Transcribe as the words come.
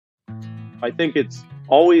I think it's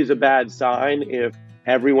always a bad sign if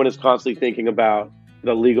everyone is constantly thinking about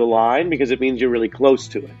the legal line, because it means you're really close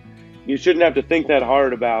to it. You shouldn't have to think that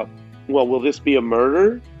hard about, well, will this be a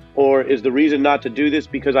murder? Or is the reason not to do this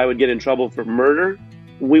because I would get in trouble for murder?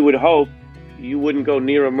 We would hope you wouldn't go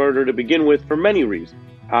near a murder to begin with for many reasons.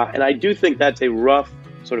 And I do think that's a rough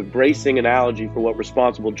sort of bracing analogy for what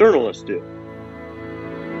responsible journalists do.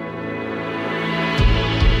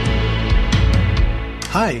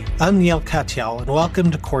 Hi, I'm Neil Katyal, and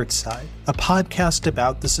welcome to Courtside, a podcast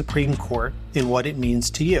about the Supreme Court and what it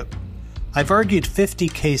means to you. I've argued 50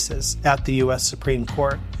 cases at the U.S. Supreme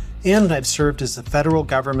Court, and I've served as the federal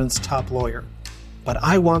government's top lawyer. But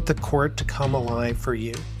I want the court to come alive for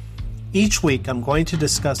you. Each week, I'm going to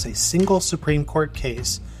discuss a single Supreme Court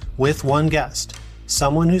case with one guest,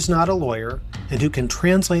 someone who's not a lawyer and who can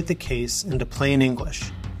translate the case into plain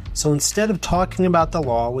English. So instead of talking about the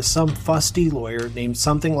law with some fusty lawyer named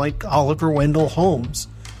something like Oliver Wendell Holmes,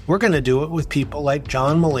 we're going to do it with people like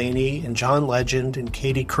John Mulaney and John Legend and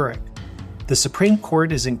Katie Couric. The Supreme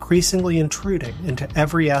Court is increasingly intruding into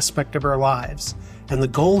every aspect of our lives, and the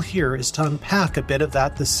goal here is to unpack a bit of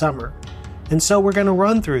that this summer. And so we're going to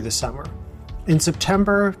run through the summer. In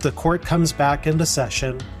September, the court comes back into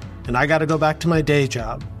session, and I got to go back to my day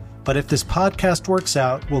job. But if this podcast works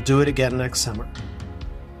out, we'll do it again next summer.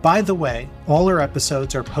 By the way, all our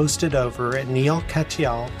episodes are posted over at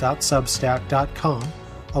neilkatyal.substack.com,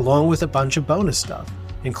 along with a bunch of bonus stuff,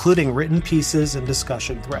 including written pieces and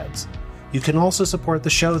discussion threads. You can also support the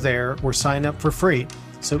show there or sign up for free,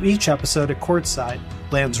 so each episode at Courtside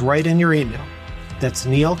lands right in your email. That's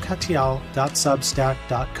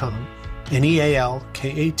neilkatyal.substack.com,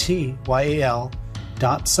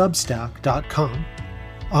 neilkatyal.substack.com.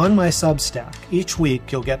 On my Substack, each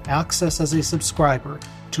week you'll get access as a subscriber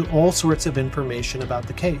to all sorts of information about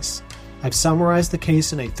the case. I've summarized the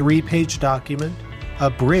case in a 3-page document,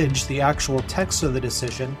 abridged the actual text of the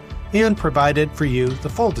decision, and provided for you the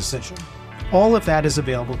full decision. All of that is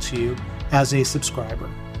available to you as a subscriber.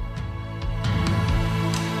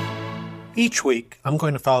 Each week, I'm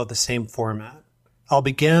going to follow the same format. I'll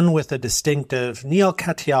begin with a distinctive Neil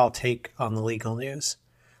Katyal take on the legal news.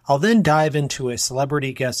 I'll then dive into a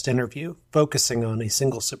celebrity guest interview focusing on a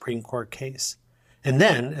single Supreme Court case. And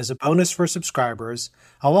then, as a bonus for subscribers,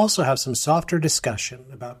 I'll also have some softer discussion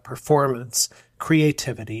about performance,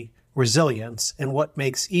 creativity, resilience, and what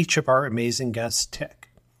makes each of our amazing guests tick.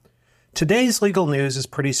 Today's legal news is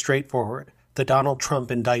pretty straightforward: the Donald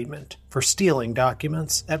Trump indictment for stealing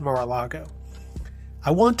documents at Mar-a-Lago.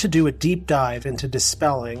 I want to do a deep dive into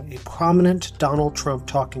dispelling a prominent Donald Trump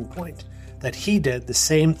talking point that he did the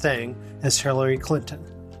same thing as Hillary Clinton.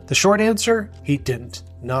 The short answer, he didn't.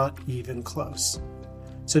 Not even close.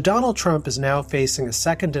 So Donald Trump is now facing a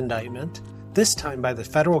second indictment, this time by the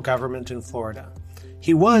federal government in Florida.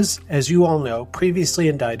 He was, as you all know, previously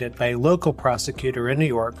indicted by a local prosecutor in New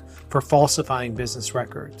York for falsifying business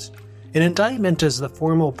records. An indictment is the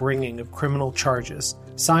formal bringing of criminal charges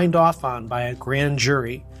signed off on by a grand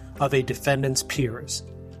jury of a defendant's peers.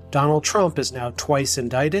 Donald Trump is now twice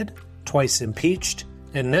indicted, twice impeached,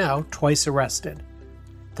 and now twice arrested.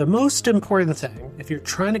 The most important thing, if you're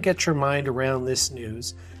trying to get your mind around this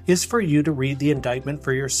news, is for you to read the indictment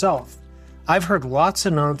for yourself. I've heard lots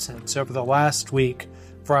of nonsense over the last week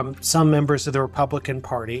from some members of the Republican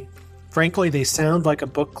Party. Frankly, they sound like a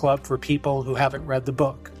book club for people who haven't read the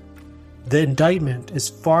book. The indictment is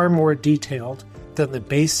far more detailed than the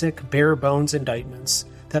basic, bare-bones indictments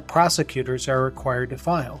that prosecutors are required to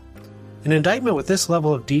file. An indictment with this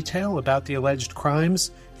level of detail about the alleged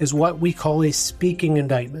crimes is what we call a speaking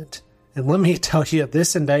indictment. And let me tell you,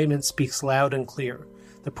 this indictment speaks loud and clear.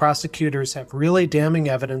 The prosecutors have really damning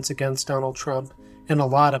evidence against Donald Trump, and a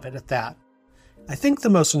lot of it at that. I think the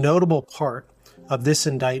most notable part of this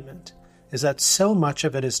indictment is that so much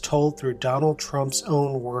of it is told through Donald Trump's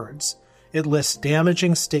own words. It lists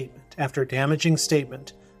damaging statement after damaging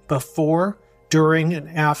statement before, during, and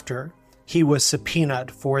after he was subpoenaed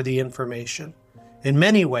for the information. In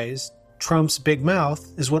many ways, Trump's big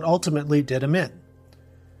mouth is what ultimately did him in.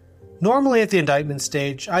 Normally at the indictment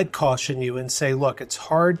stage, I'd caution you and say, look, it's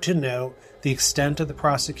hard to know the extent of the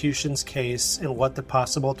prosecution's case and what the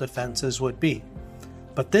possible defenses would be.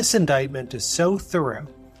 But this indictment is so thorough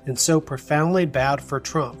and so profoundly bad for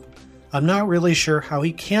Trump, I'm not really sure how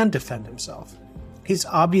he can defend himself. He's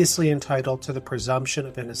obviously entitled to the presumption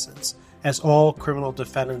of innocence, as all criminal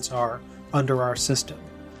defendants are under our system.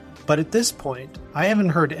 But at this point, I haven't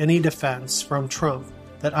heard any defense from Trump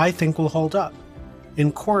that I think will hold up.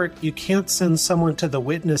 In court, you can't send someone to the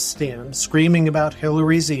witness stand screaming about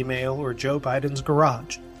Hillary's email or Joe Biden's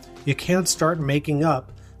garage. You can't start making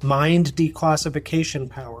up mind declassification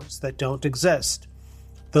powers that don't exist.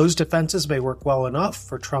 Those defenses may work well enough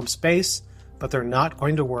for Trump's base, but they're not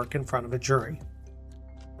going to work in front of a jury.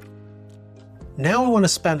 Now I want to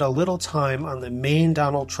spend a little time on the main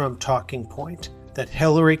Donald Trump talking point, that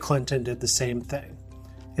Hillary Clinton did the same thing.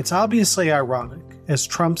 It's obviously ironic, as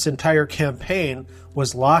Trump's entire campaign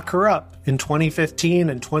was lock her up in 2015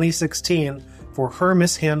 and 2016 for her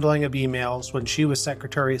mishandling of emails when she was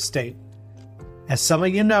Secretary of State. As some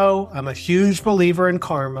of you know, I'm a huge believer in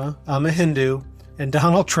karma, I'm a Hindu, and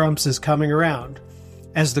Donald Trump's is coming around.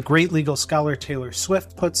 As the great legal scholar Taylor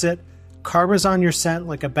Swift puts it, karma's on your scent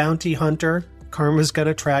like a bounty hunter, karma's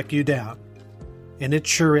gonna track you down. And it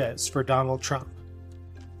sure is for Donald Trump.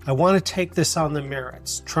 I want to take this on the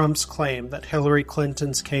merits, Trump's claim that Hillary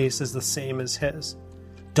Clinton's case is the same as his.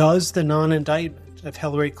 Does the non-indictment of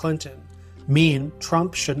Hillary Clinton mean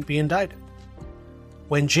Trump shouldn't be indicted?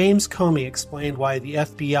 When James Comey explained why the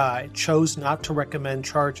FBI chose not to recommend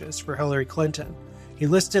charges for Hillary Clinton, he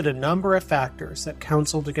listed a number of factors that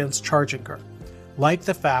counseled against charging her, like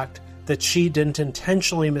the fact that she didn't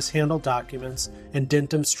intentionally mishandle documents and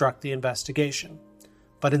didn't obstruct the investigation.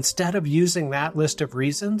 But instead of using that list of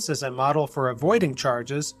reasons as a model for avoiding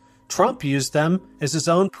charges, Trump used them as his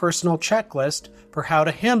own personal checklist for how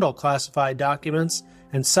to handle classified documents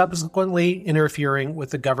and subsequently interfering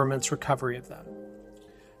with the government's recovery of them.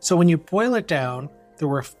 So when you boil it down, there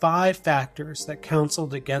were 5 factors that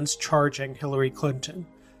counseled against charging Hillary Clinton.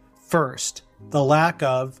 First, the lack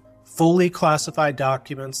of fully classified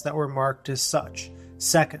documents that were marked as such.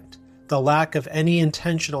 Second, the lack of any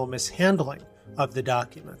intentional mishandling of the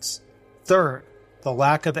documents. Third, the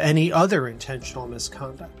lack of any other intentional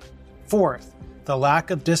misconduct. Fourth, the lack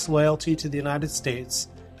of disloyalty to the United States.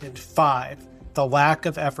 And 5, the lack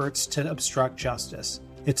of efforts to obstruct justice.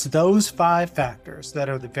 It's those 5 factors that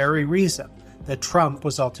are the very reason that Trump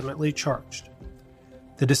was ultimately charged.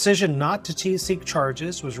 The decision not to seek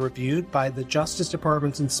charges was reviewed by the Justice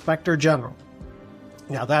Department's Inspector General.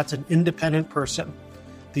 Now that's an independent person.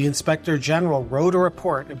 The Inspector General wrote a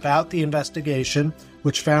report about the investigation,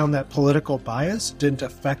 which found that political bias didn't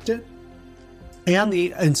affect it. And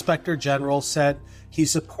the Inspector General said he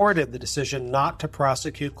supported the decision not to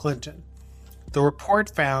prosecute Clinton. The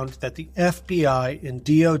report found that the FBI and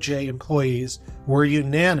DOJ employees were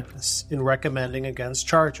unanimous in recommending against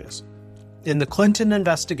charges. In the Clinton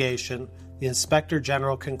investigation, the Inspector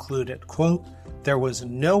General concluded, quote, "There was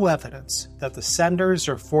no evidence that the senders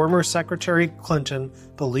or former Secretary Clinton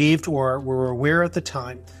believed or were aware at the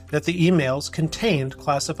time that the emails contained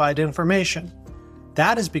classified information.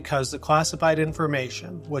 That is because the classified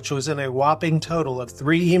information, which was in a whopping total of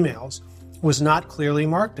 3 emails, was not clearly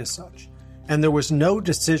marked as such, and there was no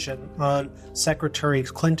decision on Secretary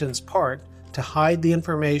Clinton's part to hide the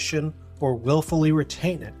information or willfully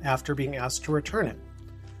retain it after being asked to return it.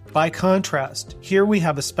 By contrast, here we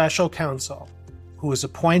have a special counsel who was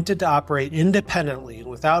appointed to operate independently and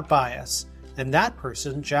without bias, and that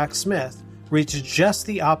person, Jack Smith, reached just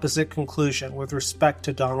the opposite conclusion with respect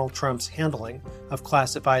to Donald Trump's handling of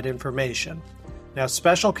classified information. Now,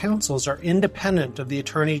 special counsels are independent of the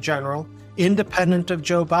Attorney General, independent of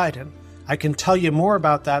Joe Biden. I can tell you more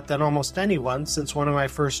about that than almost anyone, since one of my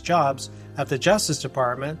first jobs at the Justice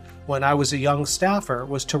Department when I was a young staffer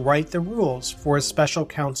was to write the rules for special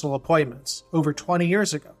counsel appointments over 20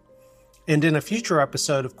 years ago. And in a future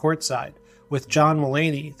episode of Courtside with John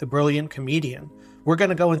Mulaney, the brilliant comedian, we're going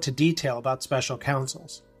to go into detail about special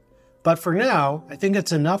counsels. But for now, I think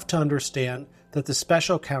it's enough to understand that the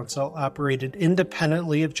special counsel operated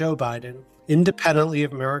independently of Joe Biden, independently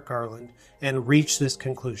of Merrick Garland, and reached this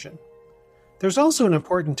conclusion. There's also an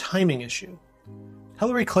important timing issue.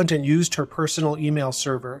 Hillary Clinton used her personal email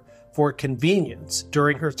server for convenience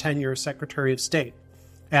during her tenure as Secretary of State.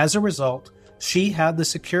 As a result, she had the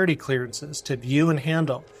security clearances to view and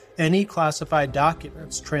handle any classified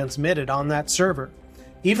documents transmitted on that server,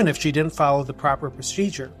 even if she didn't follow the proper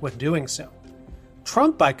procedure when doing so.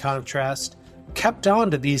 Trump, by contrast, kept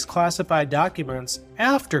on to these classified documents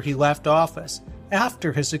after he left office,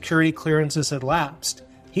 after his security clearances had lapsed.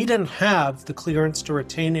 He didn't have the clearance to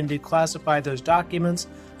retain and declassify those documents,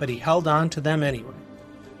 but he held on to them anyway.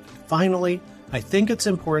 Finally, I think it's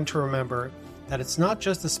important to remember that it's not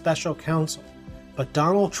just the special counsel, but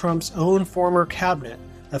Donald Trump's own former cabinet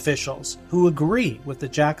officials who agree with the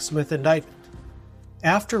Jack Smith indictment.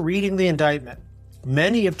 After reading the indictment,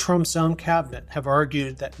 many of Trump's own cabinet have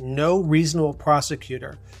argued that no reasonable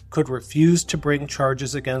prosecutor could refuse to bring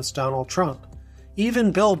charges against Donald Trump.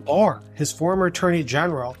 Even Bill Barr, his former attorney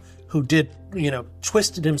general, who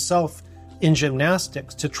twisted himself in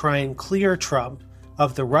gymnastics to try and clear Trump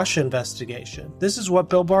of the Russia investigation. This is what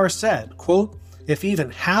Bill Barr said, quote, "If even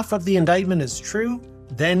half of the indictment is true,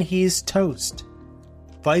 then he's toast."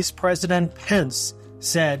 Vice President Pence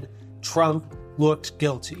said Trump looked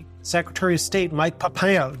guilty. Secretary of State Mike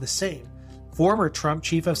Pompeo, the same. Former Trump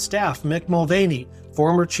Chief of Staff Mick Mulvaney,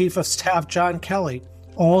 former Chief of Staff John Kelly,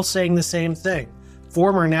 all saying the same thing.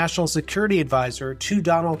 Former National Security Advisor to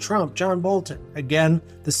Donald Trump, John Bolton, again,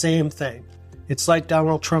 the same thing. It's like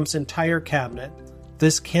Donald Trump's entire cabinet.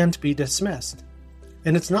 This can't be dismissed.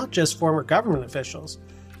 And it's not just former government officials.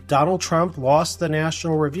 Donald Trump lost the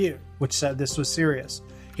National Review, which said this was serious.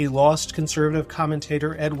 He lost conservative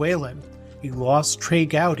commentator Ed Whalen. He lost Trey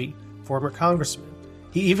Gowdy, former congressman.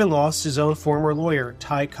 He even lost his own former lawyer,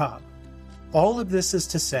 Ty Cobb. All of this is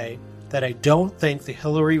to say that I don't think the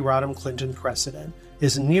Hillary-Rodham Clinton precedent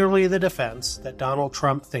is nearly the defense that Donald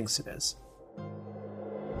Trump thinks it is.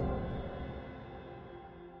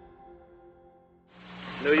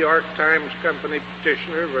 New York Times Company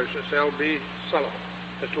petitioner versus L.B. Sullivan.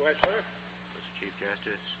 Mr. Wexler? Mr. Chief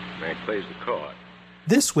Justice, may it please the court.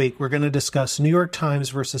 This week, we're going to discuss New York Times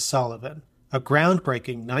versus Sullivan, a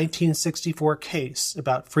groundbreaking 1964 case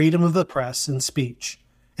about freedom of the press and speech.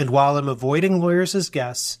 And while I'm avoiding lawyers as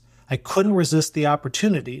guests, I couldn't resist the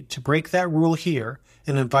opportunity to break that rule here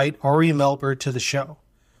and invite Ari Melber to the show.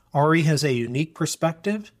 Ari has a unique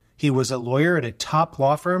perspective. He was a lawyer at a top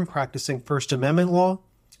law firm practicing First Amendment law,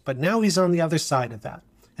 but now he's on the other side of that,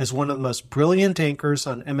 as one of the most brilliant anchors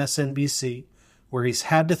on MSNBC, where he's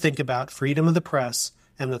had to think about freedom of the press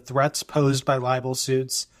and the threats posed by libel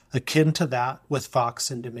suits, akin to that with Fox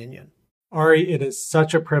and Dominion. Ari, it is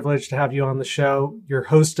such a privilege to have you on the show. You're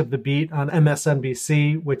host of The Beat on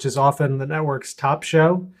MSNBC, which is often the network's top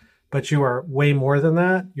show, but you are way more than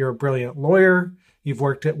that. You're a brilliant lawyer. You've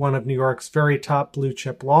worked at one of New York's very top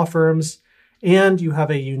blue-chip law firms, and you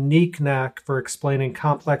have a unique knack for explaining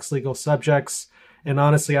complex legal subjects. And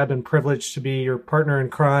honestly, I've been privileged to be your partner in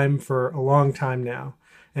crime for a long time now.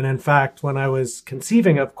 And in fact, when I was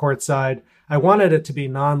conceiving of Courtside, I wanted it to be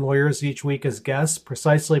non-lawyers each week as guests,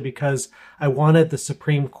 precisely because I wanted the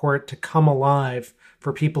Supreme Court to come alive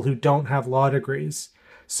for people who don't have law degrees.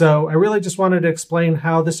 So I really just wanted to explain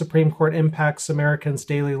how the Supreme Court impacts Americans'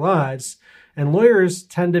 daily lives. And lawyers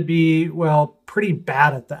tend to be, well, pretty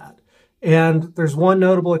bad at that. And there's one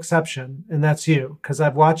notable exception, and that's you, because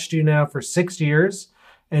I've watched you now for 6 years,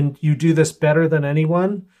 and you do this better than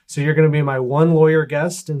anyone. So you're going to be my one lawyer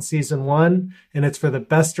guest in season 1, and it's for the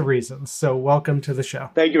best of reasons. So welcome to the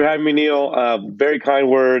show. Thank you for having me, Neil. Very kind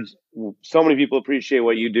words. So many people appreciate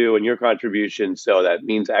what you do and your contribution, so that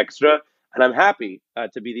means extra. And I'm happy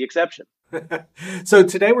to be the exception. So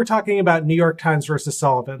today we're talking about New York Times versus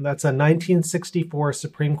Sullivan. That's a 1964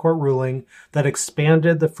 Supreme Court ruling that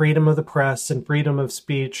expanded the freedom of the press and freedom of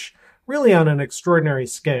speech really on an extraordinary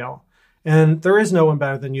scale. And there is no one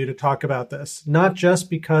better than you to talk about this, not just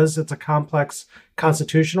because it's a complex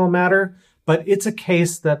constitutional matter, but it's a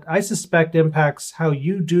case that I suspect impacts how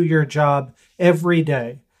you do your job every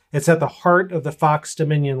day. It's at the heart of the Fox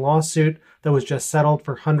Dominion lawsuit that was just settled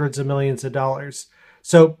for hundreds of millions of dollars.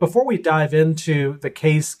 So before we dive into the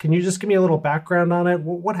case, can you just give me a little background on it?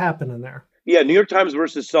 What happened in there? Yeah, New York Times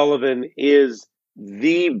versus Sullivan is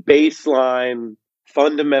the baseline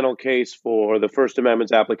fundamental case for the First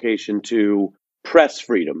Amendment's application to press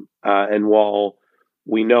freedom. And while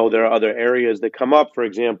we know there are other areas that come up, for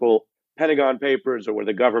example, Pentagon Papers, or where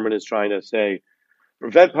the government is trying to say,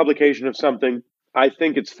 prevent publication of something, I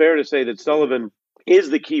think it's fair to say that Sullivan is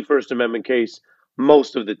the key First Amendment case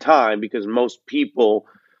most of the time, because most people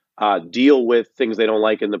deal with things they don't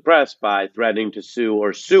like in the press by threatening to sue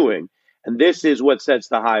or suing. And this is what sets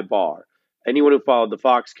the high bar. Anyone who followed the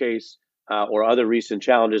Fox case or other recent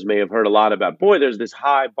challenges may have heard a lot about, boy, there's this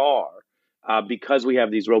high bar because we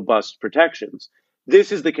have these robust protections.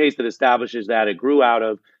 This is the case that establishes that. It grew out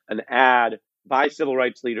of an ad by civil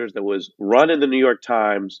rights leaders that was run in the New York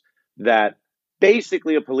Times that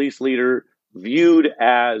basically a police leader viewed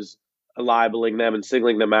as libeling them and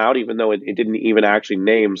singling them out, even though it didn't even actually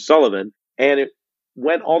name Sullivan. And it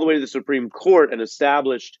went all the way to the Supreme Court and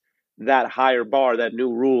established that higher bar, that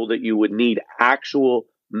new rule that you would need actual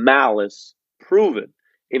malice proven,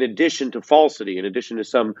 in addition to falsity, in addition to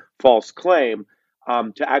some false claim,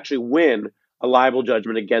 to actually win a libel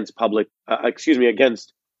judgment against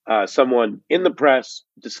against someone in the press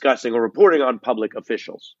discussing or reporting on public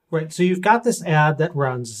officials. Right. So you've got this ad that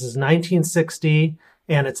runs. This is 1960,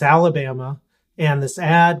 and it's Alabama. And this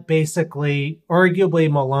ad basically arguably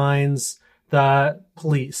maligns the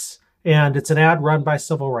police. And it's an ad run by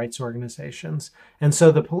civil rights organizations. And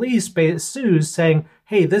so the police sues saying,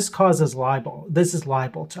 hey, this causes libel. This is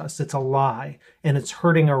libel to us. It's a lie, and it's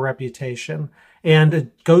hurting our reputation. And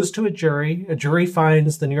it goes to a jury. A jury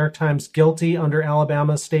finds the New York Times guilty under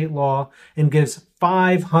Alabama state law and gives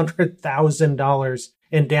 $500,000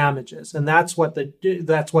 in damages. And that's what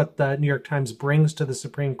the New York Times brings to the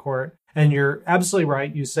Supreme Court. And you're absolutely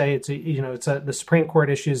right. You say the Supreme Court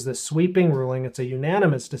issues this sweeping ruling. It's a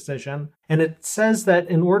unanimous decision. And it says that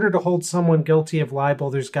in order to hold someone guilty of libel,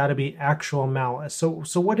 there's got to be actual malice. So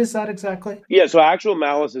what is that exactly? Yeah, so actual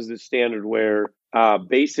malice is the standard where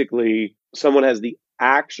basically someone has the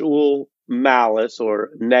actual malice or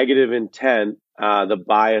negative intent, the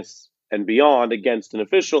bias and beyond against an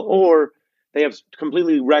official, or they have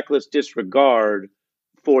completely reckless disregard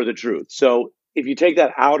for the truth. So if you take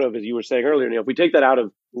that out of, as you were saying earlier, Neil, if we take that out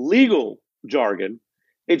of legal jargon,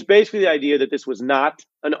 it's basically the idea that this was not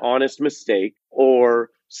an honest mistake or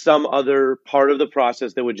some other part of the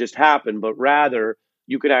process that would just happen, but rather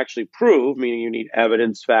you could actually prove, meaning you need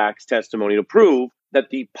evidence, facts, testimony to prove that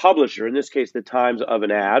the publisher, in this case, the Times of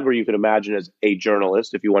an ad, where you could imagine as a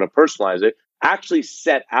journalist, if you want to personalize it, actually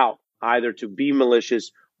set out either to be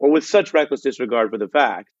malicious or with such reckless disregard for the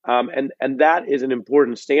facts. And that is an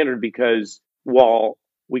important standard because while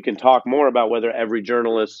we can talk more about whether every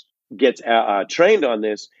journalist gets trained on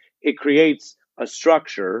this, it creates a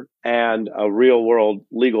structure and a real world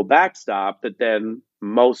legal backstop that then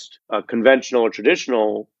most conventional or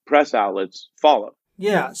traditional press outlets follow.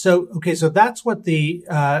 Yeah. So that's what the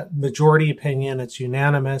majority opinion, it's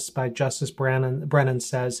unanimous by Justice Brennan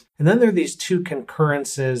says. And then there are these two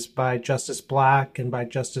concurrences by Justice Black and by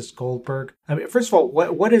Justice Goldberg. I mean, first of all,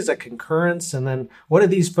 what is a concurrence? And then what are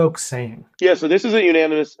these folks saying? Yeah. So this is a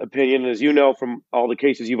unanimous opinion. As you know, from all the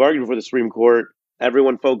cases you've argued before the Supreme Court,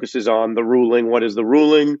 everyone focuses on the ruling. What is the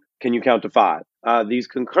ruling? Can you count to five? These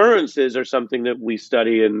concurrences are something that we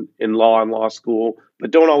study in law and law school,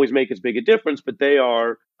 but don't always make as big a difference. But they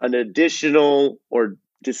are an additional or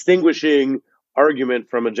distinguishing argument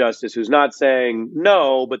from a justice who's not saying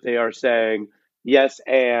no, but they are saying yes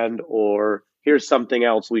and, or here's something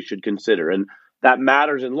else we should consider. And that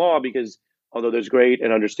matters in law because although there's great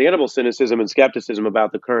and understandable cynicism and skepticism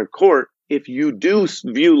about the current court, if you do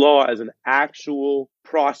view law as an actual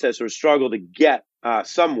process or struggle to get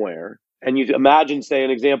somewhere, and you imagine, say,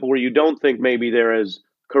 an example where you don't think maybe they're as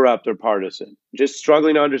corrupt or partisan, just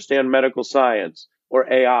struggling to understand medical science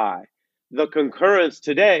or AI, the concurrence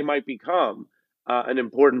today might become an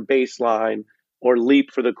important baseline or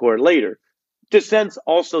leap for the court later. Dissents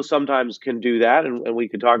also sometimes can do that, and we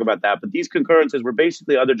can talk about that. But these concurrences were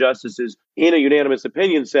basically other justices in a unanimous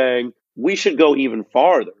opinion saying we should go even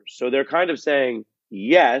farther. So they're kind of saying,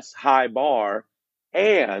 yes, high bar,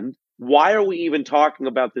 and why are we even talking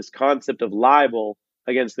about this concept of libel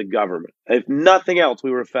against the government? If nothing else, we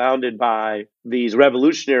were founded by these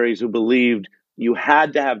revolutionaries who believed you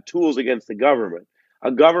had to have tools against the government,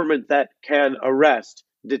 a government that can arrest,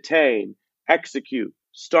 detain, execute,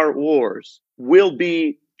 start wars, will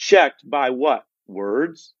be checked by what?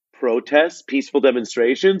 Words, protests, peaceful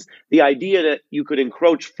demonstrations. The idea that you could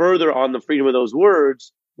encroach further on the freedom of those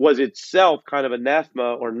words was itself kind of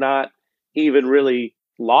anathema or not even really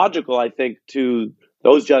logical, I think, to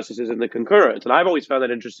those justices in the concurrence. And I've always found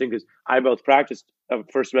that interesting because I both practiced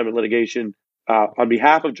First Amendment litigation on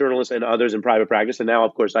behalf of journalists and others in private practice. And now,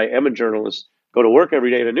 of course, I am a journalist, go to work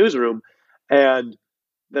every day in a newsroom. And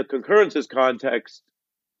the concurrences context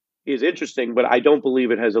is interesting, but I don't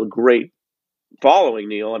believe it has a great following,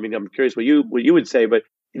 Neil. I mean, I'm curious what you would say, but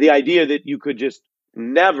the idea that you could just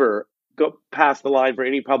never go past the line for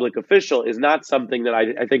any public official is not something that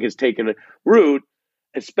I think has taken root,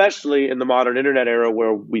 especially in the modern internet era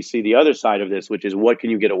where we see the other side of this, which is what can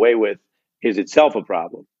you get away with is itself a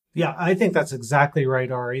problem. Yeah, I think that's exactly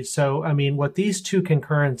right, Ari. So, I mean, what these two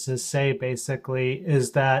concurrences say basically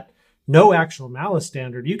is that no actual malice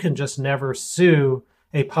standard, you can just never sue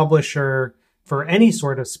a publisher for any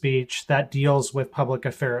sort of speech that deals with public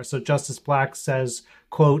affairs. So Justice Black says,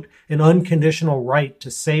 quote, an unconditional right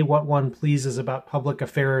to say what one pleases about public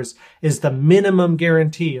affairs is the minimum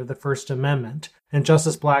guarantee of the First Amendment. And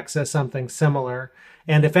Justice Black says something similar.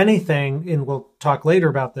 And if anything, and we'll talk later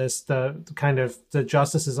about this, the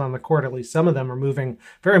justices on the court, at least some of them, are moving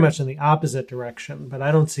very much in the opposite direction. But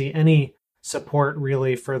I don't see any support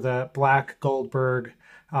really for the Black Goldberg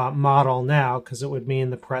model now, because it would mean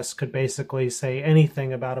the press could basically say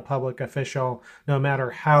anything about a public official, no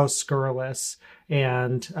matter how scurrilous,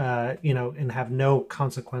 and have no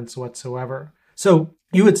consequence whatsoever. So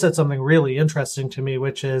you had said something really interesting to me,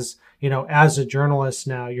 which is, as a journalist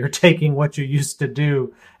now, you're taking what you used to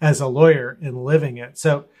do as a lawyer and living it.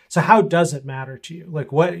 So how does it matter to you?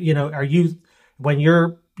 Like what, are you, when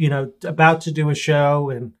you're, about to do a show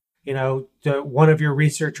and, one of your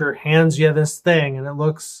researcher hands you this thing and it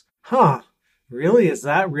looks, really? Is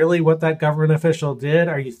that really what that government official did?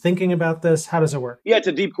 Are you thinking about this? How does it work? Yeah, it's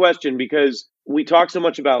a deep question because we talk so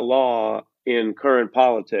much about law in current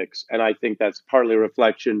politics, and I think that's partly a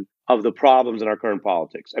reflection of the problems in our current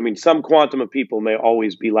politics. I mean, some quantum of people may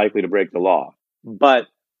always be likely to break the law, but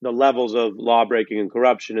the levels of law breaking and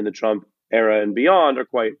corruption in the Trump era and beyond are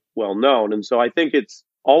quite well known. And so I think it's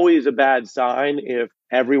always a bad sign if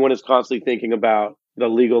everyone is constantly thinking about the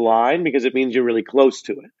legal line because it means you're really close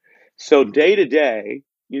to it. So day to day,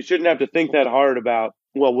 you shouldn't have to think that hard about,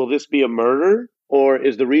 well, will this be a murder? Or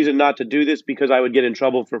is the reason not to do this because I would get in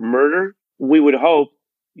trouble for murder? We would hope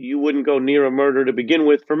you wouldn't go near a murder to begin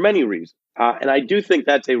with for many reasons. And I do think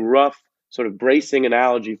that's a rough sort of bracing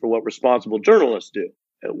analogy for what responsible journalists do.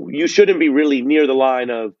 You shouldn't be really near the line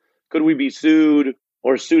of, could we be sued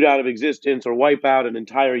or sued out of existence or wipe out an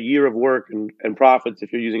entire year of work and profits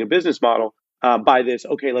if you're using a business model by this?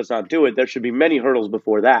 Okay, let's not do it. There should be many hurdles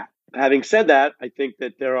before that. Having said that, I think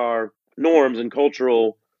that there are norms and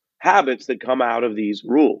cultural habits that come out of these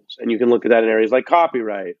rules. And you can look at that in areas like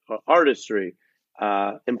copyright, or artistry,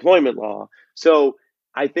 employment law. So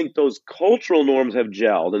I think those cultural norms have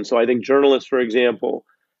gelled. And so I think journalists, for example,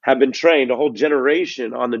 have been trained a whole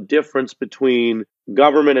generation on the difference between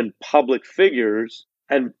government and public figures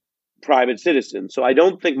and private citizens. So I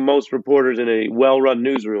don't think most reporters in a well-run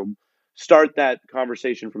newsroom start that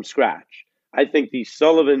conversation from scratch. I think the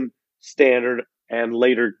Sullivan standard and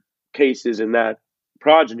later cases in that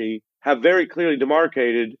progeny have very clearly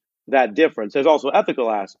demarcated that difference. There's also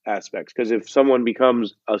ethical aspects, because if someone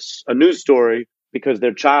becomes a news story because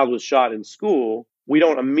their child was shot in school, we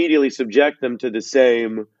don't immediately subject them to the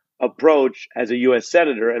same approach as a U.S.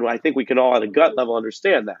 senator. And I think we can all at a gut level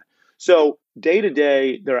understand that. So day to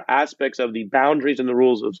day, there are aspects of the boundaries and the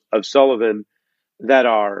rules of Sullivan that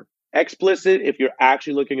are explicit if you're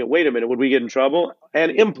actually looking at, wait a minute, would we get in trouble?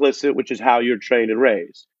 And implicit, which is how you're trained and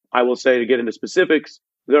raised. I will say, to get into specifics,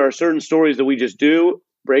 there are certain stories that we just do,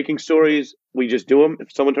 breaking stories, we just do them.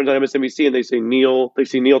 If someone turns on MSNBC and they see Neil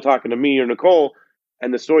talking to me or Nicole,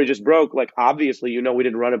 and the story just broke, like, obviously, we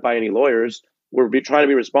didn't run it by any lawyers. We're trying to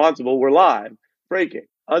be responsible. We're live, breaking.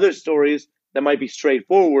 Other stories that might be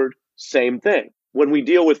straightforward, same thing. When we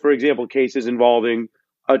deal with, for example, cases involving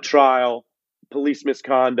a trial, police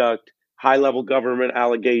misconduct, high-level government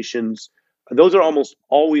allegations, those are almost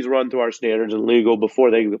always run through our standards and legal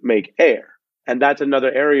before they make air. And that's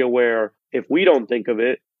another area where, if we don't think of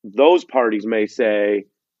it, those parties may say,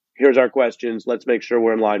 here's our questions, let's make sure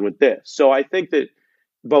we're in line with this. So I think that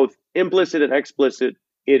both implicit and explicit,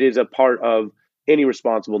 it is a part of any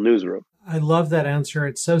responsible newsroom. I love that answer.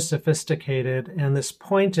 It's so sophisticated. And this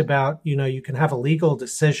point about, you can have a legal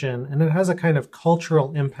decision and it has a kind of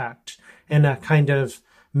cultural impact and a kind of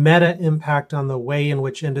meta impact on the way in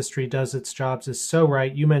which industry does its jobs is so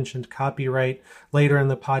right. You mentioned copyright. Later in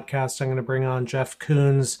the podcast, I'm going to bring on Jeff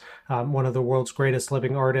Koons, one of the world's greatest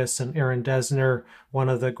living artists, and Aaron Dessner, one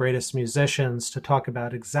of the greatest musicians, to talk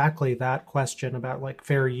about exactly that question about like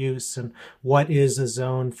fair use and what is a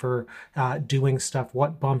zone for doing stuff,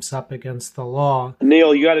 what bumps up against the law.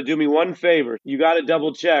 Neil, you got to do me one favor. You got to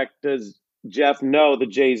double check. Does Jeff know the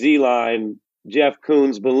Jay-Z line, Jeff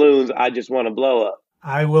Koons balloons, I just want to blow up?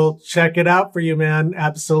 I will check it out for you, man.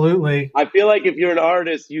 Absolutely. I feel like if you're an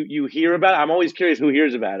artist, you hear about it. I'm always curious who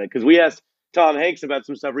hears about it, because we asked Tom Hanks about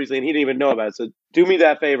some stuff recently and he didn't even know about it. So do me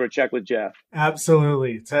that favor, check with Jeff.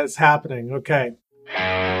 Absolutely. It's happening. Okay.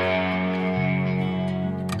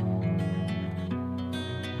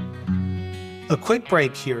 A quick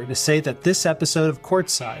break here to say that this episode of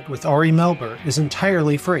Courtside with Ari Melber is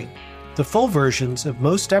entirely free. The full versions of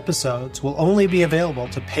most episodes will only be available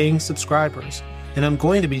to paying subscribers, and I'm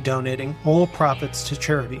going to be donating all profits to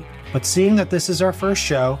charity. But seeing that this is our first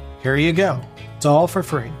show, here you go. It's all for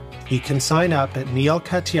free. You can sign up at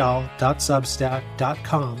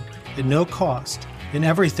neilkatyal.substack.com at no cost, and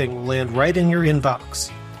everything will land right in your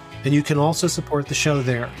inbox. And you can also support the show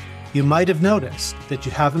there. You might have noticed that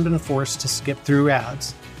you haven't been forced to skip through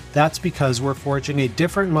ads. That's because we're forging a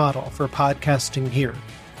different model for podcasting here.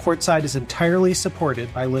 Courtside is entirely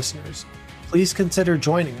supported by listeners. Please consider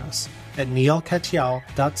joining us at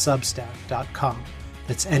neilkatyal.substack.com.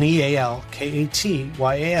 That's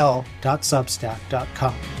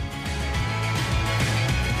NEALKATYAL.substack.com.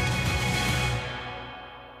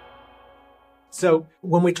 So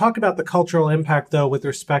when we talk about the cultural impact, though, with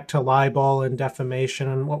respect to libel and defamation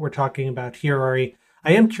and what we're talking about here, Ari,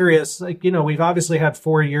 I am curious, we've obviously had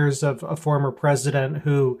 4 years of a former president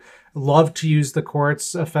who loved to use the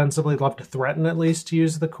courts offensively, loved to threaten at least to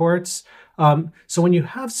use the courts. So when you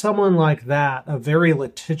have someone like that, a very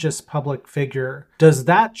litigious public figure, does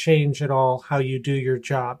that change at all how you do your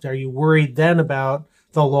job? Are you worried then about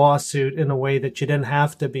the lawsuit in a way that you didn't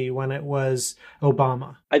have to be when it was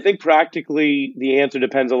Obama? I think practically the answer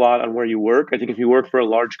depends a lot on where you work. I think if you work for a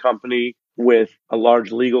large company with a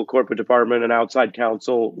large legal corporate department and outside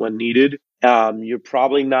counsel when needed, you're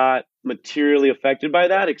probably not materially affected by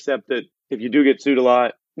that, except that if you do get sued a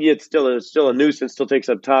lot, it's still a nuisance, still takes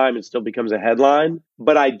up time, it still becomes a headline.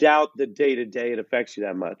 But I doubt that day to day it affects you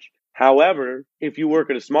that much. However, if you work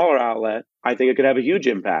at a smaller outlet, I think it could have a huge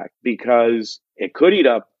impact because it could eat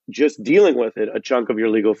up, just dealing with it, a chunk of your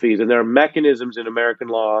legal fees. And there are mechanisms in American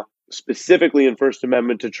law, specifically in First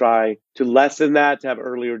Amendment, to try to lessen that, to have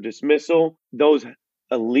earlier dismissal. Those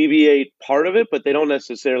alleviate part of it, but they don't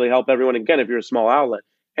necessarily help everyone. Again, if you're a small outlet.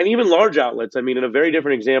 And even large outlets, I mean, in a very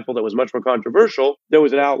different example that was much more controversial, there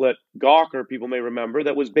was an outlet, Gawker, people may remember,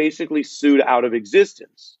 that was basically sued out of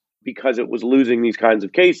existence because it was losing these kinds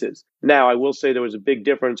of cases. Now, I will say there was a big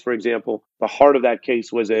difference. For example, the heart of that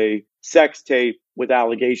case was a sex tape with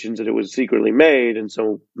allegations that it was secretly made. And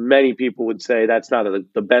so many people would say that's not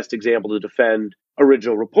the best example to defend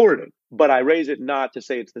original reporting. But I raise it not to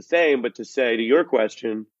say it's the same, but to say, to your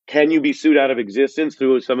question, can you be sued out of existence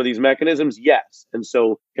through some of these mechanisms? Yes. And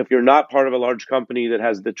so if you're not part of a large company that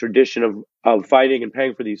has the tradition of fighting and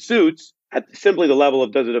paying for these suits, at simply the level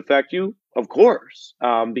of does it affect you? Of course,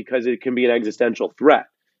 because it can be an existential threat.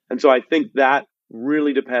 And so I think that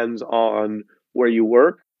really depends on where you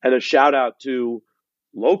work. And a shout out to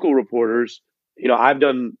local reporters. I've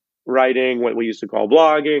done writing, what we used to call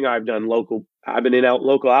blogging. I've been in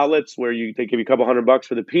local outlets where they give you a couple $100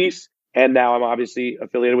 for the piece. And now I'm obviously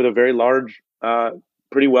affiliated with a very large,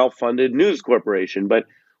 pretty well-funded news corporation. But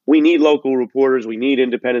we need local reporters. We need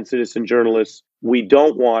independent citizen journalists. We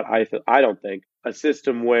don't want, I don't think, a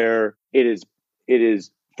system where it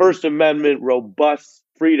is First Amendment, robust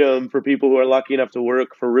freedom for people who are lucky enough to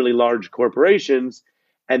work for really large corporations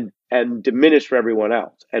and diminish for everyone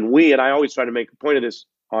else. And I always try to make a point of this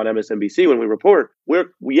on MSNBC when we report,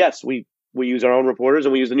 we use our own reporters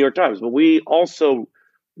and we use the New York Times, but we also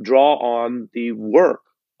draw on the work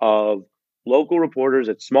of local reporters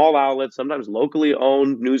at small outlets, sometimes locally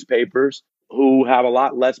owned newspapers who have a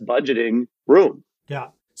lot less budgeting room. Yeah.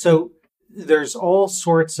 So there's all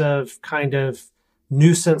sorts of kind of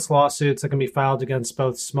nuisance lawsuits that can be filed against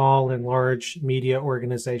both small and large media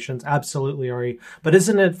organizations. Absolutely, Ari. But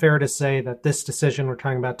isn't it fair to say that this decision we're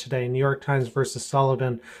talking about today, New York Times versus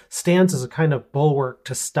Sullivan, stands as a kind of bulwark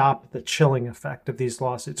to stop the chilling effect of these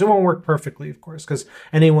lawsuits? It won't work perfectly, of course, because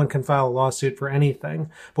anyone can file a lawsuit for anything.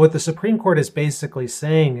 But what the Supreme Court is basically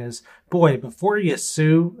saying is, boy, before you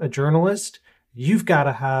sue a journalist, you've got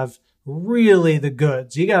to have really the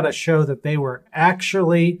goods. You got to show that they were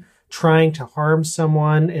actually trying to harm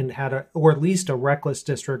someone and or at least a reckless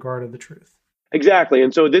disregard of the truth. Exactly.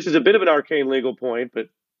 And so this is a bit of an arcane legal point, but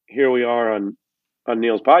here we are on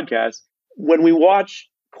Neil's podcast. When we watch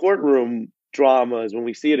courtroom dramas, when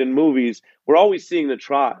we see it in movies, we're always seeing the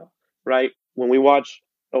trial, right? When we watch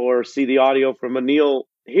or see the audio from a Neil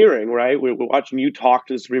hearing, right? We're watching you talk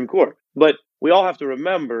to the Supreme Court. But we all have to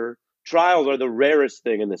remember trials are the rarest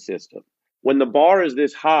thing in the system. When the bar is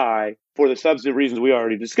this high for the substantive reasons we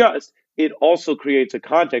already discussed, it also creates a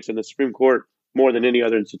context, and the Supreme Court, more than any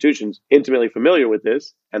other institutions, intimately familiar with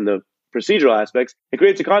this and the procedural aspects. It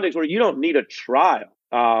creates a context where you don't need a trial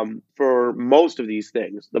for most of these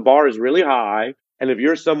things. The bar is really high, and if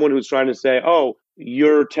you're someone who's trying to say, oh,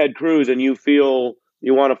 you're Ted Cruz and you feel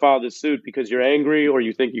you want to file this suit because you're angry or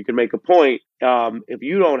you think you can make a point, if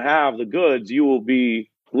you don't have the goods, you will be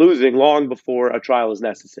losing long before a trial is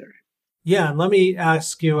necessary. Yeah, and let me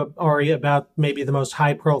ask you, Ari, about maybe the most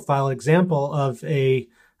high-profile example of a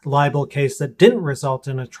libel case that didn't result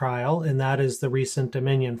in a trial, and that is the recent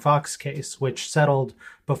Dominion Fox case, which settled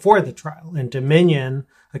before the trial. And Dominion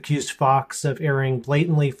accused Fox of airing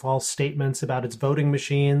blatantly false statements about its voting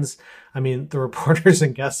machines. I mean, the reporters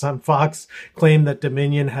and guests on Fox claimed that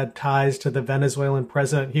Dominion had ties to the Venezuelan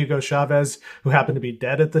president Hugo Chavez, who happened to be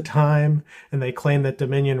dead at the time. And they claimed that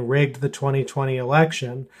Dominion rigged the 2020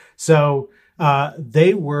 election. So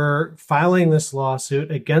they were filing this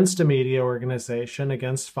lawsuit against a media organization,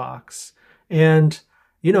 against Fox. And,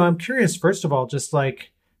 I'm curious, first of all, just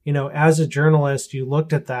like, as a journalist, you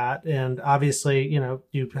looked at that, and obviously,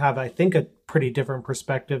 you have, I think, a pretty different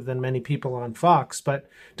perspective than many people on Fox. But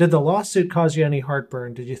did the lawsuit cause you any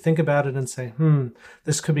heartburn? Did you think about it and say,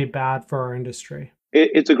 this could be bad for our industry?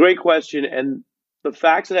 It's a great question. And the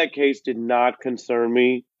facts of that case did not concern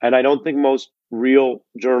me. And I don't think most real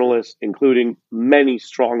journalists, including many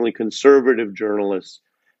strongly conservative journalists,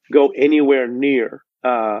 go anywhere near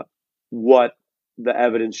what the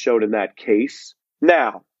evidence showed in that case.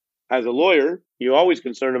 Now, as a lawyer, you're always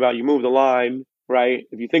concerned about you move the line, right?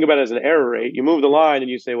 If you think about it as an error rate, you move the line and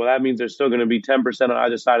you say, well, that means there's still going to be 10% on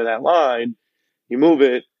either side of that line. You move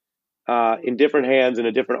it in different hands in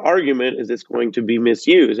a different argument. Is this going to be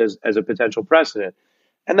misused as a potential precedent?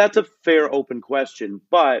 And that's a fair, open question.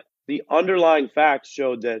 But the underlying facts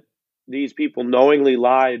showed that these people knowingly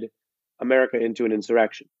lied America into an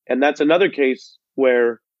insurrection. And that's another case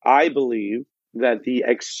where I believe that the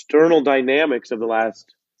external dynamics of the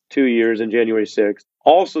last 2 years and January 6th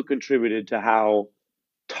also contributed to how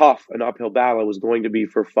tough an uphill battle it was going to be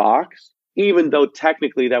for Fox, even though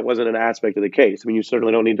technically that wasn't an aspect of the case. I mean, you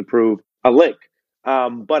certainly don't need to prove a link.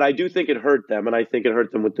 But I do think it hurt them, and I think it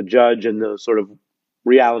hurt them with the judge and the sort of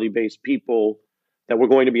reality-based people that were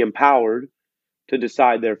going to be empowered to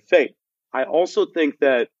decide their fate. I also think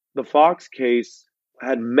that the Fox case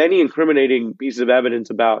had many incriminating pieces of evidence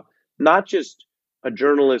about not just a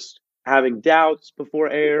journalist having doubts before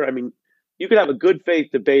air. I mean, you could have a good faith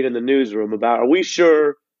debate in the newsroom about, are we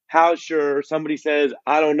sure? How sure? Somebody says,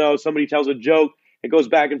 I don't know. Somebody tells a joke. It goes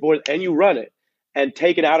back and forth, and you run it. And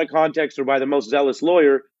taken out of context or by the most zealous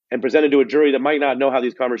lawyer and presented to a jury that might not know how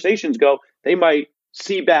these conversations go, they might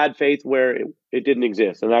see bad faith where it didn't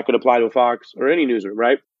exist. And that could apply to a Fox or any newsroom,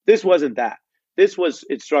 right? This wasn't that.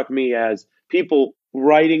 It struck me as people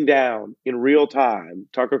writing down in real time,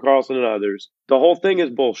 Tucker Carlson and others, the whole thing is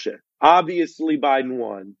bullshit. Obviously, Biden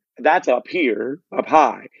won. That's up here, up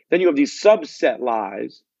high. Then you have these subset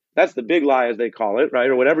lies. That's the big lie, as they call it, right?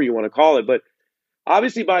 Or whatever you want to call it. But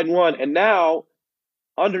obviously, Biden won. And now,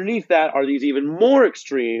 underneath that are these even more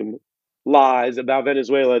extreme lies about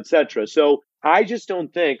Venezuela, et cetera. So I just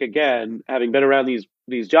don't think, again, having been around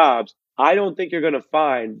these jobs, I don't think you're going to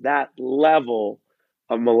find that level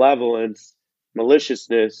of malevolence,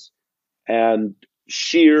 maliciousness, and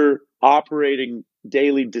sheer operating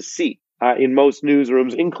daily deceit in most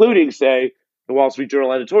newsrooms, including, say, the Wall Street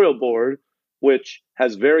Journal editorial board, which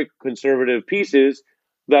has very conservative pieces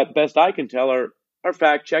that, best I can tell, are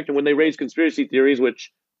fact-checked. And when they raise conspiracy theories,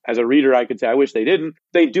 which as a reader I could say I wish they didn't,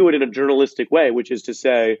 they do it in a journalistic way, which is to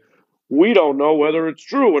say, we don't know whether it's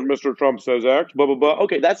true when Mr. Trump says X, blah, blah, blah.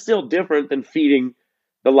 Okay, that's still different than feeding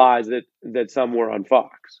the lies that some were on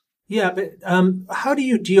Fox. Yeah, but how do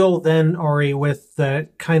you deal then, Ari, with the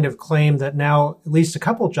kind of claim that now at least a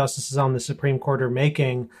couple of justices on the Supreme Court are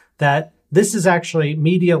making that this is actually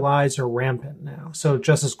media lies are rampant now? So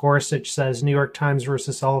Justice Gorsuch says New York Times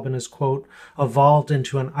versus Sullivan is, quote, evolved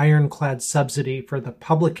into an ironclad subsidy for the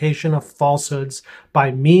publication of falsehoods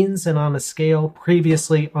by means and on a scale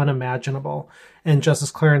previously unimaginable. And Justice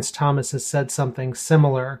Clarence Thomas has said something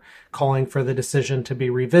similar, calling for the decision to be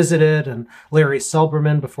revisited. And Larry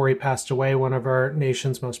Silberman, before he passed away, one of our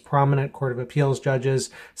nation's most prominent Court of Appeals judges,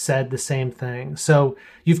 said the same thing. So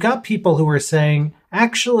you've got people who are saying,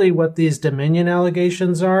 actually, what these Dominion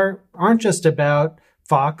allegations aren't just about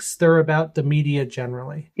Fox, they're about the media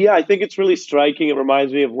generally. Yeah, I think it's really striking. It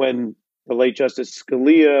reminds me of when the late Justice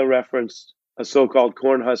Scalia referenced a so-called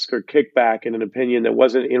Cornhusker kickback in an opinion that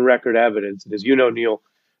wasn't in record evidence. And as you know, Neil,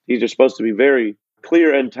 these are supposed to be very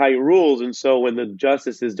clear and tight rules. And so when the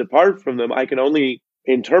justices depart from them, I can only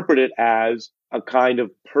interpret it as a kind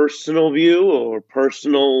of personal view or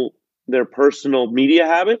their personal media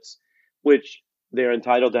habits, which they're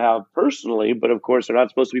entitled to have personally, but of course they're not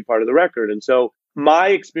supposed to be part of the record. And so my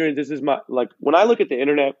experience, when I look at the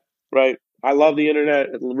internet, right? I love the internet.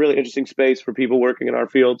 It's a really interesting space for people working in our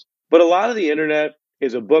fields. But a lot of the internet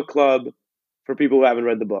is a book club for people who haven't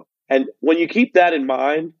read the book. And when you keep that in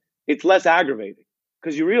mind, it's less aggravating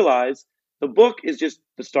because you realize the book is just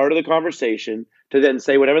the start of the conversation to then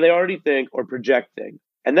say whatever they already think or project things.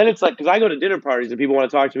 And then it's like, because I go to dinner parties and people want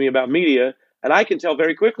to talk to me about media, and I can tell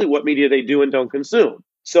very quickly what media they do and don't consume.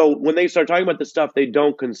 So when they start talking about the stuff they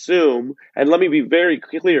don't consume, and let me be very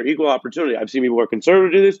clear, equal opportunity. I've seen people who are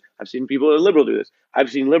conservative do this. I've seen people who are liberal do this.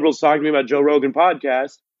 I've seen liberals talk to me about Joe Rogan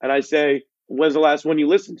podcast, and I say, when's the last one you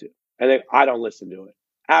listened to? And I don't listen to it.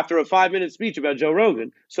 After a 5-minute speech about Joe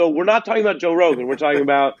Rogan. So we're not talking about Joe Rogan. We're talking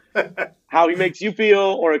about how he makes you feel,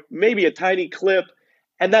 or maybe a tiny clip.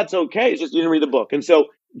 And that's okay. It's just you didn't read the book. And so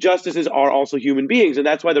justices are also human beings. And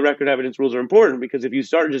that's why the record evidence rules are important, because if you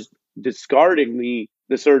start just discarding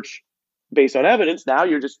the search based on evidence, now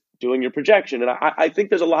you're just doing your projection. And I think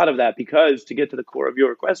there's a lot of that, because to get to the core of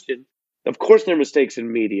your question, of course there are mistakes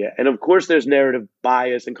in media, and of course there's narrative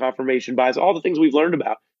bias and confirmation bias, all the things we've learned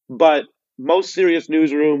about. But most serious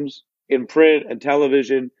newsrooms in print and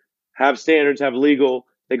television have standards, have legal,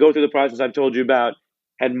 they go through the process I've told you about,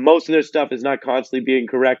 and most of their stuff is not constantly being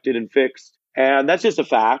corrected and fixed. And that's just a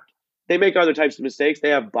fact. They make other types of mistakes. They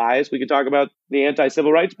have bias. We could talk about the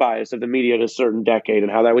anti-civil rights bias of the media in a certain decade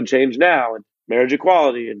and how that would change now, and marriage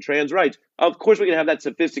equality and trans rights. Of course, we can have that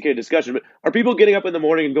sophisticated discussion. But are people getting up in the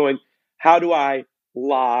morning and going, how do I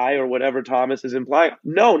lie, or whatever Thomas is implying?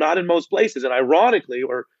 No, not in most places. And ironically,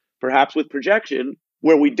 or perhaps with projection,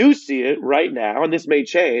 where we do see it right now, and this may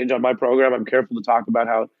change on my program, I'm careful to talk about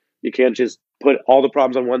how you can't just put all the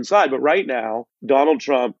problems on one side. But right now, Donald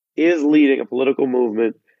Trump is leading a political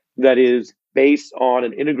movement that is based on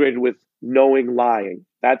and integrated with knowing lying.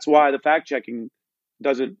 That's why the fact-checking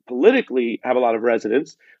doesn't politically have a lot of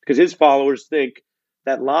resonance, because his followers think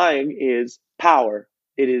that lying is power.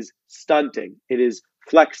 It is stunting. It is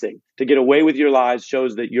flexing. To get away with your lies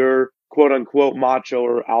shows that you're quote unquote macho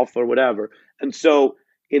or alpha or whatever. And so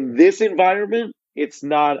in this environment, it's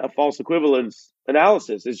not a false equivalence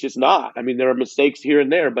analysis. It's just not. I mean, there are mistakes here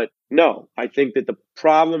and there, but no, I think that the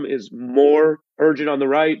problem is more urgent on the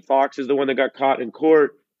right. Fox is the one that got caught in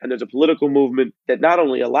court. And there's a political movement that not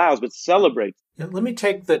only allows, but celebrates. Yeah, let me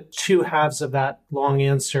take the two halves of that long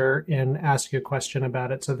answer and ask you a question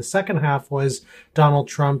about it. So the second half was Donald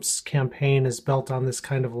Trump's campaign is built on this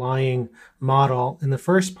kind of lying model. And the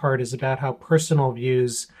first part is about how personal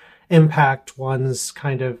views impact one's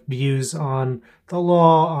kind of views on the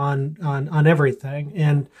law, on everything.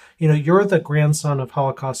 And, you know, you're the grandson of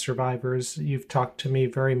Holocaust survivors. You've talked to me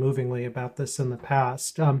very movingly about this in the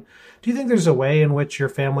past. Do you think there's a way in which your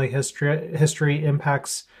family history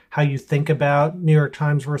impacts how you think about New York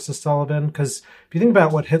Times versus Sullivan? Because if you think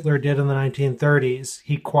about what Hitler did in the 1930s,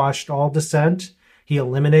 he quashed all dissent. He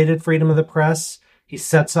eliminated freedom of the press. He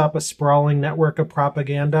sets up a sprawling network of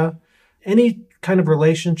propaganda. Any kind of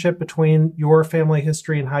relationship between your family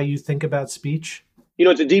history and how you think about speech? You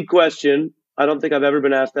know, it's a deep question. I don't think I've ever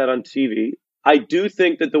been asked that on TV. I do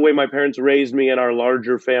think that the way my parents raised me and our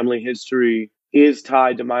larger family history is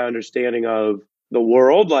tied to my understanding of the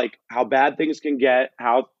world, like how bad things can get,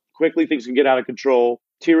 how quickly things can get out of control,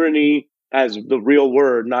 tyranny as the real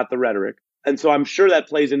word, not the rhetoric. And so I'm sure that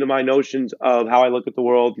plays into my notions of how I look at the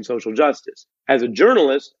world and social justice. As a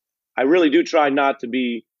journalist, I really do try not to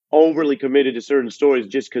be overly committed to certain stories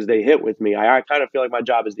just because they hit with me. I kind of feel like my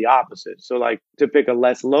job is the opposite. So like, to pick a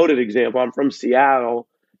less loaded example, I'm from Seattle.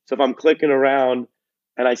 So if I'm clicking around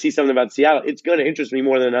and I see something about Seattle, it's going to interest me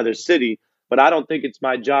more than another city. But I don't think it's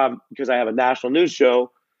my job, because I have a national news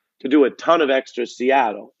show, to do a ton of extra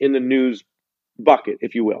Seattle in the news bucket,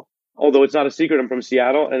 if you will. Although it's not a secret I'm from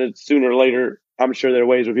Seattle, and it's sooner or later, I'm sure there are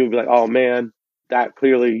ways where people will be like, oh man, that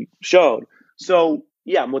clearly showed. So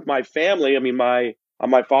yeah, with my family, I mean, on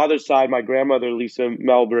my father's side, my grandmother, Lisa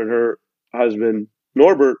Melber, and her husband,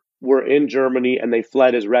 Norbert, were in Germany, and they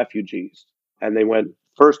fled as refugees. And they went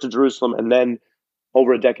first to Jerusalem and then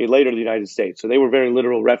over a decade later to the United States. So they were very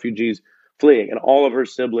literal refugees fleeing. And all of her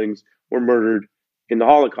siblings were murdered in the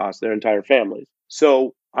Holocaust, their entire families.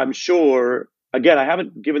 So I'm sure, again, I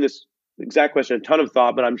haven't given this exact question a ton of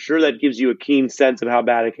thought, but I'm sure that gives you a keen sense of how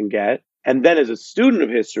bad it can get. And then as a student of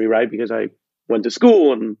history, right, because I went to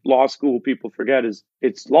school, and law school, people forget, is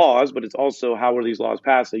it's laws, but it's also how were these laws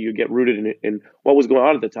passed, so you get rooted in what was going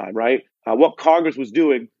on at the time, right? What Congress was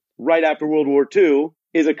doing right after World War II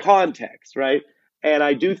is a context, right? And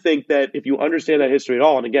I do think that if you understand that history at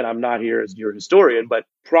all, and again, I'm not here as your historian, but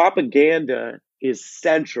propaganda is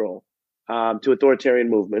central to authoritarian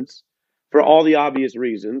movements for all the obvious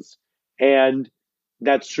reasons. And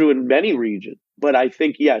that's true in many regions. But I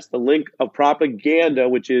think, yes, the link of propaganda,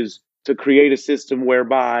 which is to create a system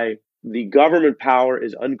whereby the government power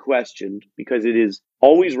is unquestioned because it is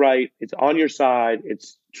always right, it's on your side,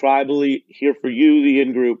 it's tribally here for you, the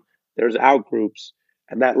in-group, there's out-groups,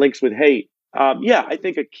 and that links with hate. Yeah, I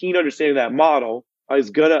think a keen understanding of that model is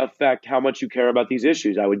going to affect how much you care about these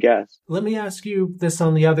issues, I would guess. Let me ask you this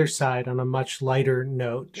on the other side, on a much lighter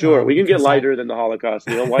note. Sure, we can get lighter than the Holocaust,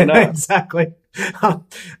 Neil. Why not? Exactly.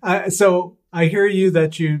 So I hear you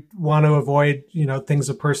that you want to avoid, things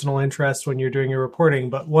of personal interest when you're doing your reporting.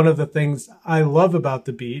 But one of the things I love about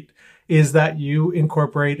The Beat is that you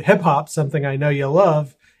incorporate hip hop, something I know you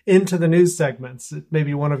love, into the news segments. It may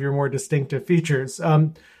be one of your more distinctive features.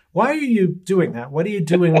 Why are you doing that? What are you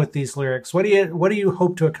doing with these lyrics? What do you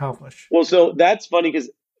hope to accomplish? Well, so that's funny because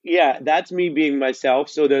Yeah, that's me being myself.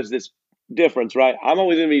 So there's this difference, right? I'm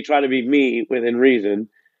always going to be trying to be me within reason,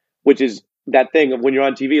 which is that thing of when you're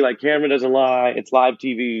on TV, like camera doesn't lie, it's live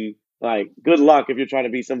TV. Like, good luck if you're trying to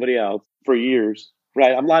be somebody else for years,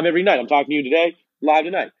 right? I'm live every night. I'm talking to you today, live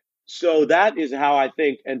tonight. So that is how I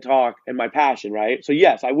think and talk and my passion, right? So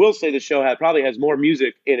yes, I will say the show probably has more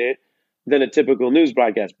music in it than a typical news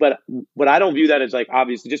broadcast. But I don't view that as like,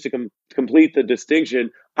 obviously, just to complete the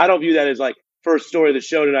distinction, I don't view that as like first story of the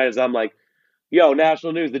show tonight as I'm like, yo,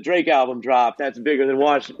 national news, the Drake album dropped. That's bigger than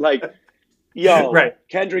Washington. Like, yo, Right.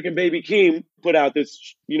 Kendrick and Baby Keem put out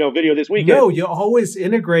this, video this weekend. No, you always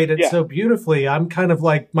integrate it Yeah, so beautifully. I'm kind of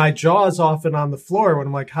like, my jaw's often on the floor when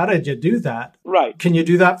I'm like, how did you do that? right. Can you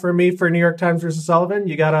do that for me for New York Times versus Sullivan?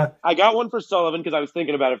 You gotta. I got one for Sullivan because I was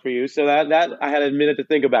thinking about it for you. So that I had a minute to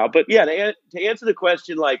think about. But yeah, to answer the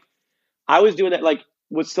question, like I was doing that. Like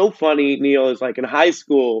what's so funny, Neil, is like in high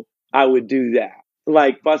school I would do that.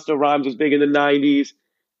 Like Busta Rhymes was big in the '90s,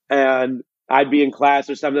 and I'd be in class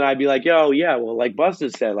or something. I'd be like, "Yo, yeah, well, like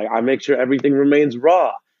Busta said, like I make sure everything remains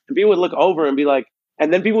raw." And people would look over and be like,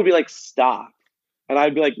 and then people would be like, "Stop," and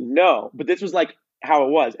I'd be like, "No," but this was like how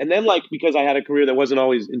it was. And then like because I had a career that wasn't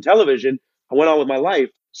always in television, I went on with my life.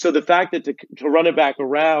 So the fact that to run it back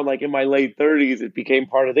around, like in my late 30s, it became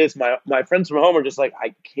part of this. My friends from home are just like,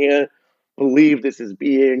 I can't believe this is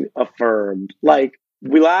being affirmed. Like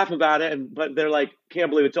we laugh about it, but they're like, can't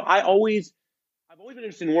believe it. So I've always been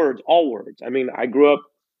interested in words, all words. I mean, I grew up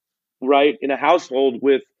right in a household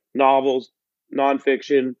with novels,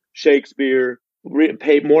 nonfiction, Shakespeare,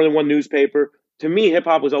 more than one newspaper. To me, hip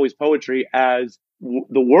hop was always poetry as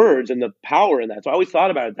the words and the power in that. So I always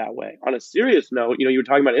thought about it that way. On a serious note, you were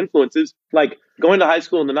talking about influences. Like going to high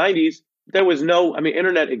school in the '90s, there was no, I mean,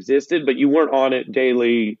 internet existed, but you weren't on it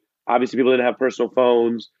daily. Obviously, people didn't have personal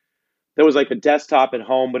phones. There was like a desktop at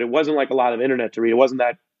home, but it wasn't like a lot of internet to read. It wasn't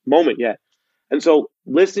that moment yet. And so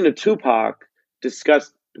listening to Tupac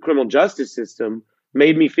discuss the criminal justice system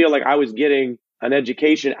made me feel like I was getting an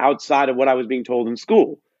education outside of what I was being told in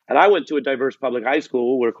school. And I went to a diverse public high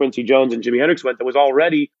school where Quincy Jones and Jimi Hendrix went that was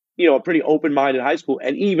already, a pretty open-minded high school.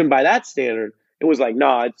 And even by that standard, it was like,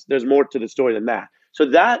 nah, there's more to the story than that.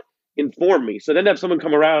 So that informed me. So then to have someone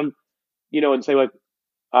come around, and say like,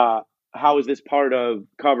 how is this part of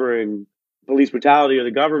covering police brutality or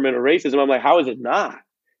the government or racism? I'm like, how is it not?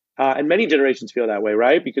 And many generations feel that way,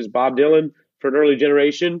 right? Because Bob Dylan, for an early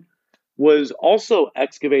generation, was also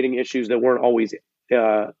excavating issues that weren't always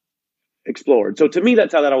explored. So to me,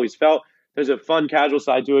 that's how that always felt. There's a fun, casual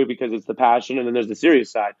side to it because it's the passion, and then there's the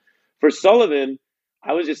serious side. For Sullivan,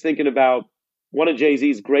 I was just thinking about one of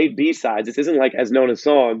Jay-Z's great B-sides. This isn't like as known a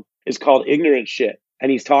song. It's called Ignorant Shit.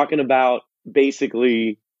 And he's talking about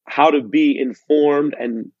basically how to be informed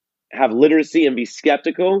and have literacy and be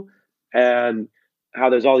skeptical, and how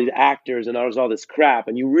there's all these actors and there's all this crap,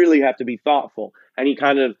 and you really have to be thoughtful. And he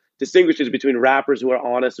kind of distinguishes between rappers who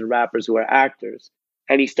are honest and rappers who are actors.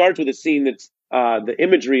 And he starts with a scene that's the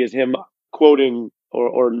imagery is him quoting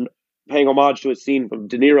or paying homage to a scene from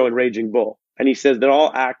De Niro in Raging Bull. And he says they're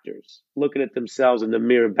all actors looking at themselves in the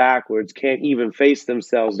mirror backwards, can't even face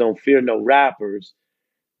themselves, don't fear no rappers.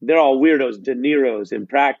 They're all weirdos, De Niro's in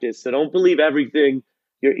practice. So don't believe everything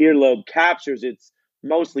your earlobe captures. It's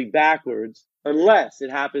mostly backwards, unless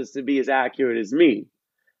it happens to be as accurate as me.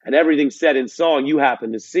 And everything said in song you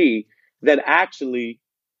happen to see, then actually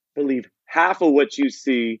believe half of what you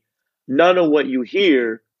see, none of what you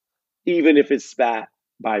hear, even if it's spat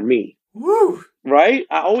by me. Woo! Right?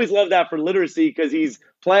 I always love that for literacy because he's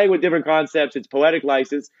playing with different concepts. It's poetic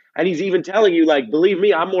license. And he's even telling you, like, believe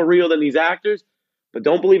me, I'm more real than these actors. But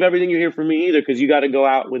don't believe everything you hear from me either, because you got to go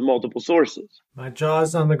out with multiple sources. My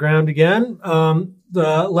jaw's on the ground again.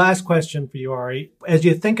 The last question for you, Ari. As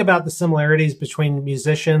you think about the similarities between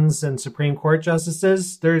musicians and Supreme Court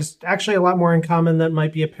justices, there's actually a lot more in common than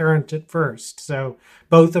might be apparent at first. So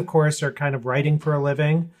both, of course, are kind of writing for a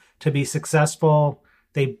living. To be successful,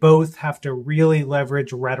 they both have to really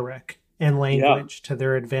leverage rhetoric and language to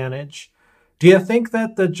their advantage. Do you think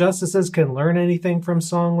that the justices can learn anything from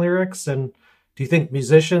song lyrics? And do you think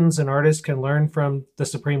musicians and artists can learn from the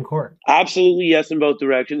Supreme Court? Absolutely, yes, in both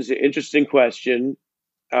directions. It's an interesting question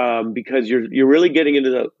because you're really getting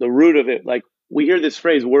into the root of it. Like we hear this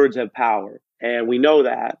phrase, words have power, and we know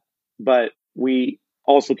that, but we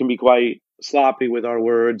also can be quite sloppy with our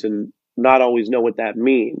words and not always know what that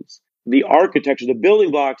means. The architecture, the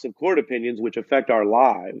building blocks of court opinions, which affect our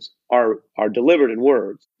lives, are delivered in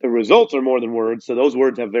words. The results are more than words, so those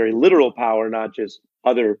words have very literal power, not just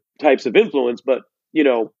other types of influence. But,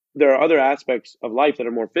 there are other aspects of life that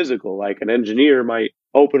are more physical, like an engineer might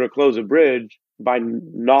open or close a bridge, by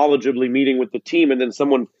knowledgeably meeting with the team and then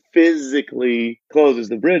someone physically closes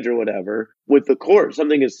the bridge or whatever. With the court,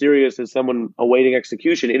 something as serious as someone awaiting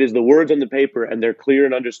execution, it is the words on the paper and their clear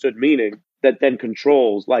and understood meaning that then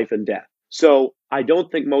controls life and death. So I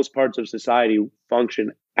don't think most parts of society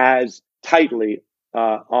function as tightly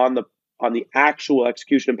on the actual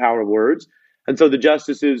execution and power of words. And so the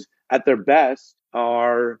justices at their best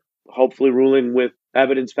are hopefully ruling with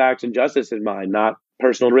evidence, facts, and justice in mind, not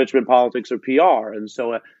personal enrichment, politics, or PR. And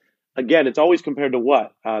so, again, it's always compared to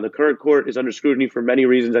what? The current court is under scrutiny for many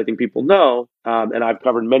reasons I think people know, and I've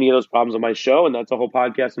covered many of those problems on my show, and that's a whole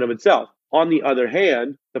podcast in of itself. On the other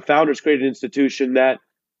hand, the founders created an institution that,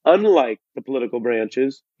 unlike the political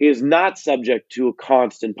branches, is not subject to a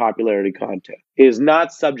constant popularity contest, is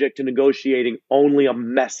not subject to negotiating only a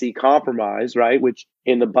messy compromise, right? Which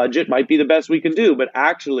in the budget might be the best we can do, but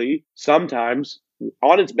actually sometimes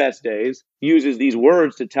on its best days uses these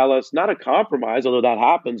words to tell us not a compromise, although that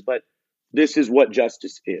happens, but this is what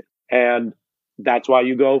justice is. And that's why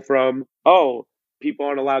you go from, oh, people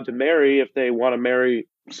aren't allowed to marry if they want to marry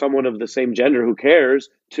someone of the same gender, who cares,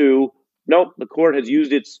 to nope, the court has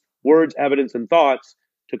used its words, evidence, and thoughts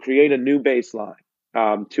to create a new baseline,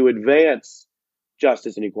 to advance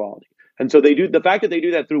justice and equality. And so the fact that they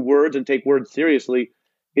do that through words and take words seriously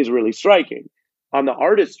is really striking. On the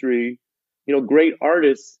artistry, great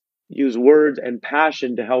artists use words and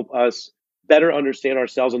passion to help us better understand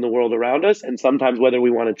ourselves and the world around us, and sometimes whether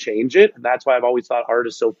we want to change it. And that's why I've always thought art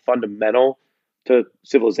is so fundamental to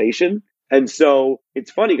civilization. And so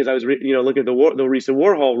it's funny because I was, looking at the recent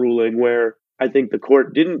Warhol ruling, where I think the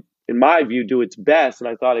court didn't, in my view, do its best. And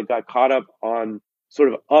I thought it got caught up on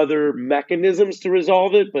sort of other mechanisms to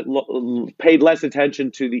resolve it, but paid less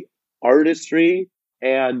attention to the artistry.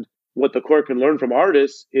 And what the court can learn from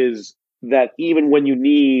artists is that even when you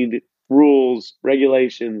need rules,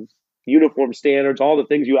 regulations, uniform standards, all the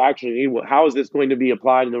things you actually need, how is this going to be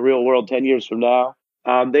applied in the real world 10 years from now?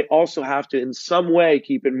 They also have to, in some way,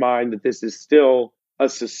 keep in mind that this is still a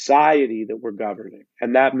society that we're governing.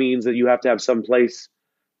 And that means that you have to have some place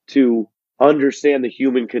to understand the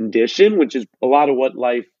human condition, which is a lot of what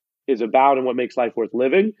life is about and what makes life worth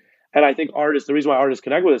living. And I think the reason why artists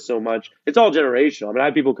connect with us so much, it's all generational. I mean, I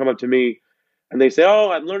have people come up to me and they say, oh,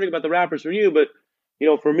 I'm learning about the rappers from you, but,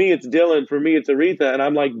 for me, it's Dylan, for me, it's Aretha. And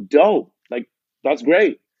I'm like, dope, like, that's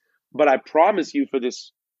great. But I promise you, for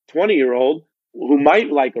this 20-year-old who might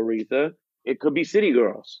like Aretha, it could be City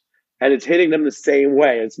Girls. And it's hitting them the same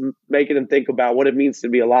way. It's making them think about what it means to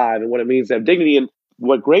be alive and what it means to have dignity. And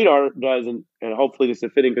what great art does, and hopefully this is a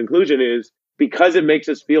fitting conclusion, is because it makes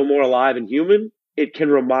us feel more alive and human, it can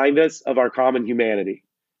remind us of our common humanity.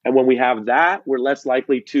 And when we have that, we're less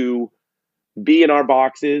likely to be in our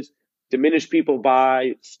boxes, diminish people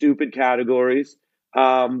by stupid categories.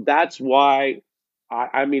 That's why,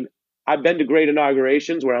 I've been to great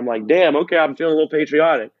inaugurations where I'm like, damn, okay, I'm feeling a little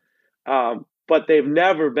patriotic. But they've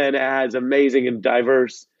never been as amazing and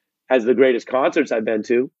diverse as the greatest concerts I've been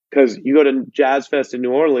to. Because you go to Jazz Fest in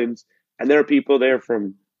New Orleans, and there are people there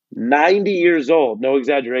from 90 years old, no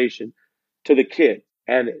exaggeration, to the kid.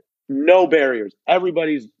 And no barriers.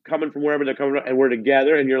 Everybody's coming from wherever they're coming from, and we're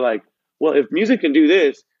together. And you're like, well, if music can do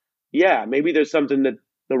this, yeah, maybe there's something that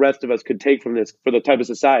the rest of us could take from this for the type of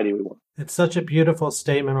society we want. It's such a beautiful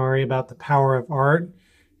statement, Ari, about the power of art.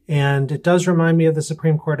 And it does remind me of the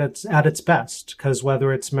Supreme Court at its best, because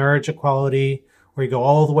whether it's marriage equality, or you go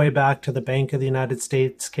all the way back to the Bank of the United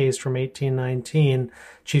States case from 1819,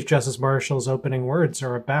 Chief Justice Marshall's opening words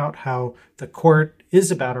are about how the court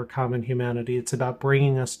is about our common humanity. It's about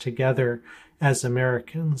bringing us together as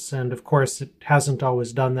Americans. And of course, it hasn't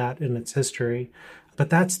always done that in its history, but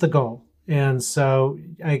that's the goal. And so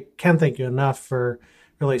I can't thank you enough for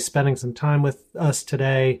really spending some time with us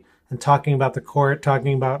today and talking about the court,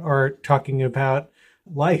 talking about art, talking about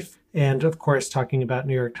life, and of course, talking about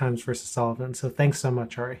New York Times versus Sullivan. So thanks so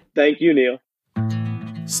much, Ari. Thank you, Neil.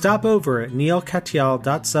 Stop over at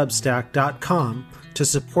neilkatyal.substack.com to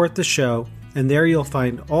support the show, and there you'll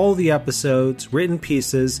find all the episodes, written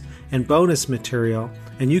pieces, and bonus material,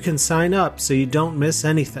 and you can sign up so you don't miss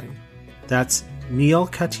anything. That's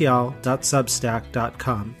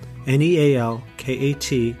neilkatyal.substack.com,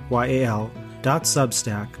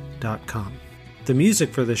 nealkatyal.substack.com. The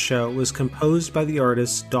music for the show was composed by the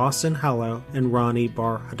artists Dawson Hallow and Ronnie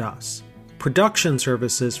Bar Hadas. Production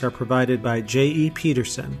services are provided by J.E.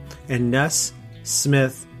 Peterson and Ness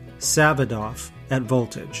Smith Savadoff at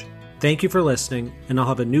Voltage. Thank you for listening, and I'll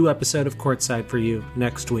have a new episode of Courtside for you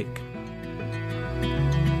next week.